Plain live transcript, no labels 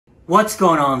What's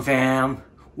going on, fam?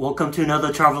 Welcome to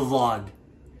another travel vlog.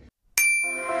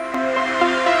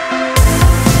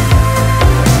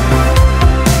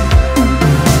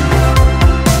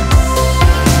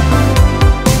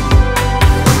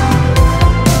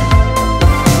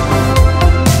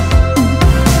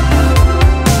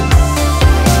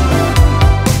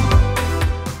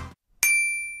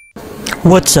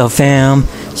 What's up, fam?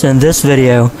 So in this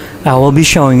video I will be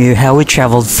showing you how we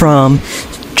traveled from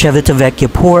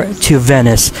Civitavecchia port to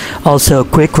Venice. Also a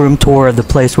quick room tour of the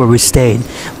place where we stayed.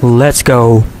 Let's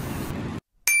go.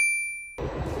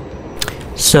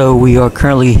 So we are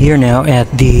currently here now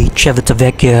at the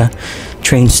Civitavecchia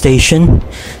train station.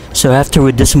 So after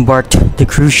we disembarked the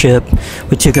cruise ship,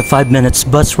 we took a 5-minute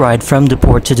bus ride from the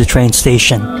port to the train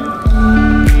station.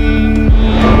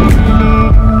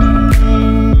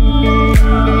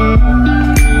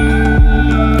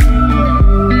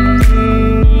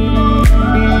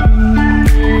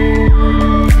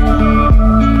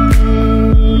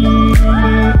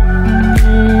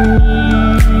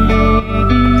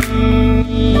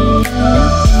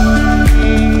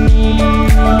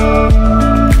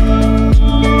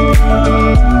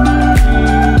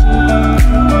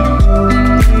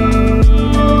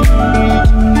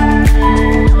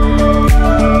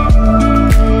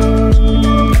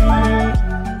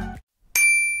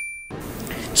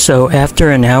 So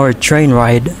after an hour train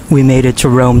ride, we made it to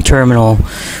Rome Terminal.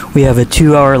 We have a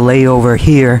 2-hour layover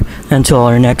here until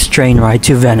our next train ride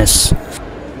to Venice.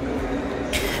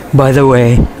 By the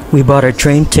way, we bought our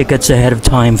train tickets ahead of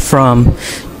time from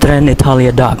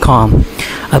trenitalia.com.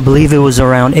 I believe it was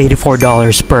around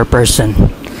 $84 per person.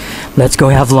 Let's go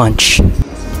have lunch.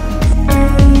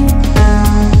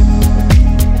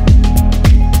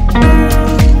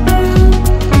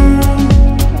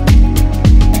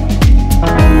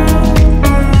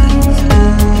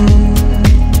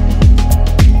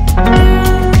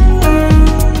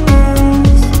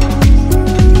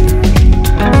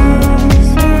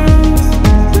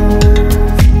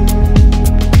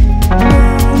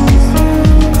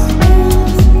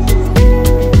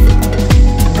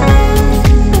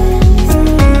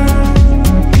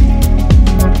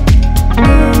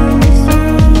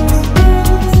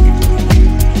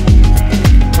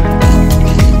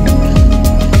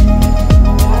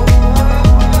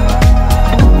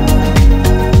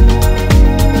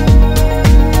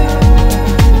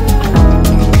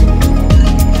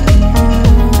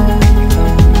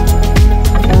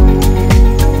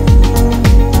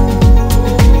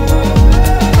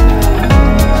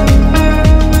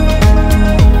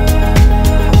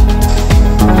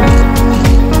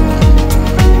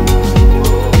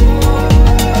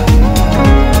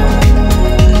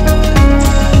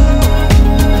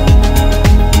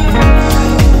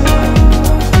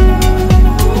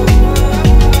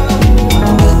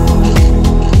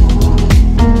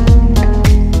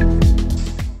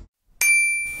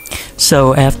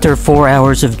 So after 4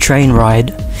 hours of train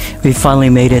ride, we finally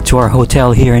made it to our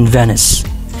hotel here in Venice.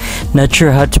 Not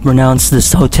sure how to pronounce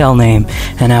this hotel name,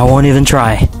 and I won't even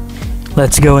try.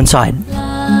 Let's go inside.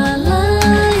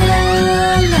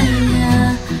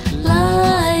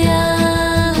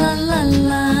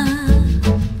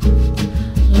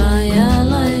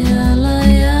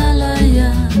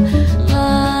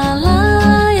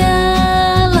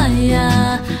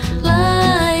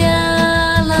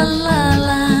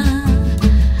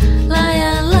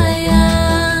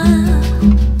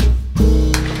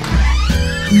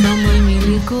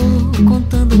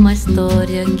 Contando uma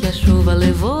história que a chuva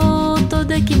levou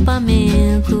todo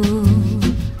equipamento,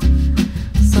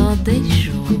 só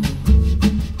deixou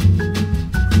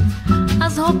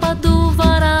as roupas do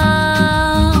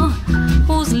varal,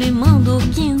 os limão do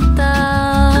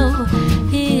quintal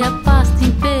e a pasta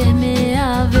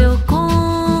impermeável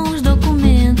com os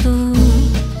documentos.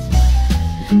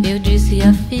 Eu disse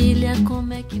à filha,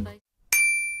 como é que vai?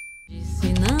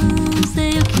 Disse, não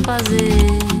sei o que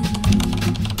fazer.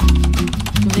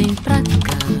 Vem pra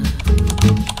cá,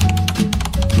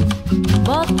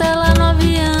 bota ela no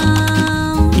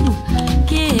avião,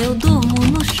 que eu durmo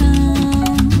no chão.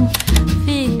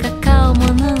 Fica calma,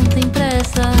 não tem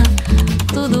pressa,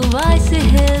 tudo vai se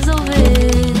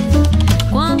resolver.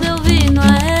 Quando eu vi no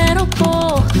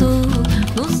aeroporto,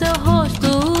 no seu rosto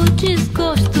o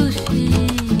desgosto.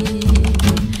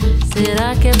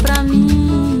 Será que é pra mim?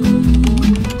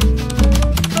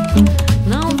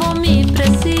 Não vou me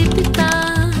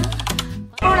precipitar.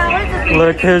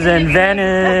 Look who's in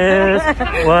Venice!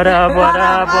 What up, what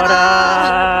up, what up?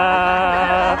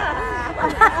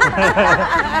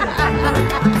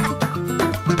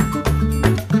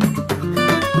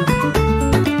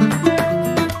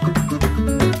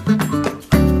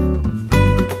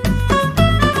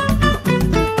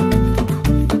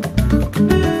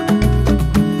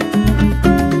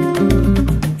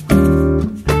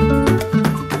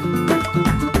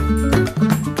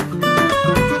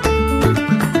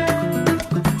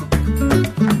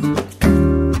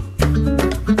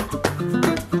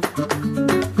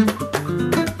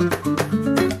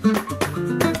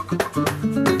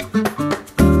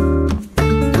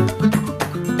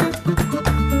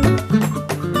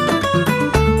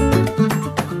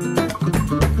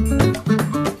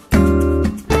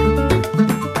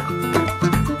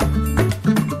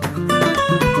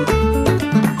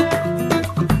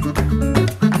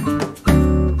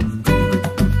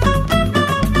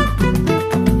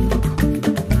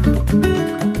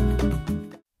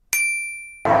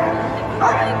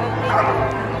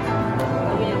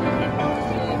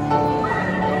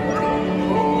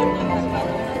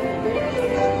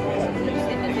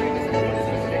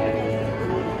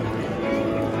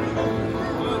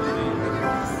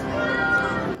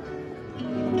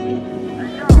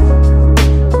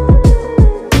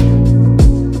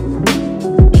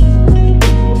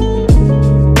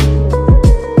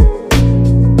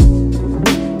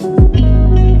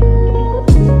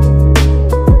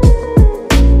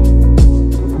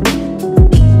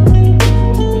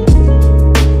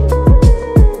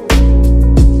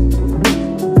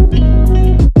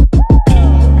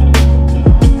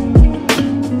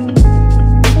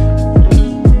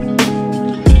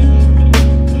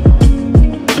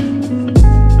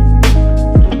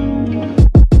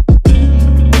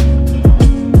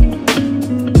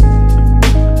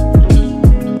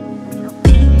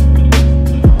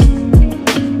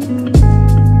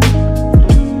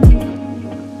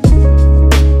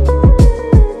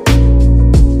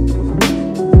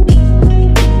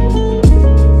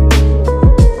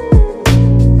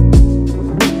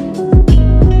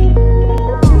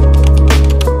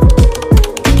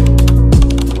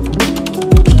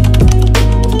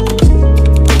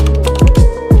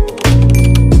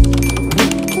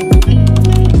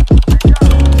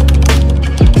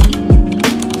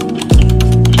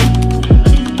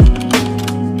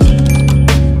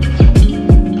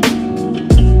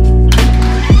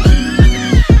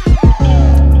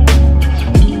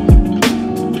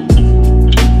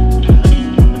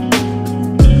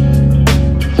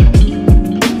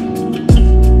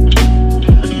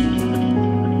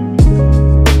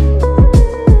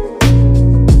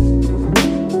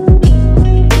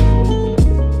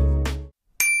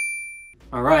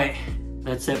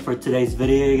 today's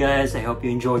video, you guys. I hope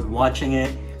you enjoyed watching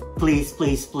it. Please,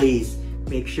 please, please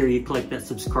make sure you click that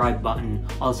subscribe button.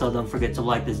 Also, don't forget to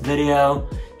like this video,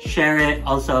 share it,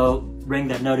 also ring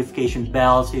that notification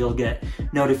bell so you'll get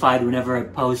notified whenever I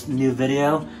post a new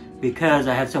video, because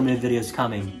I have so many videos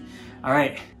coming.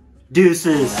 Alright,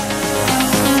 deuces!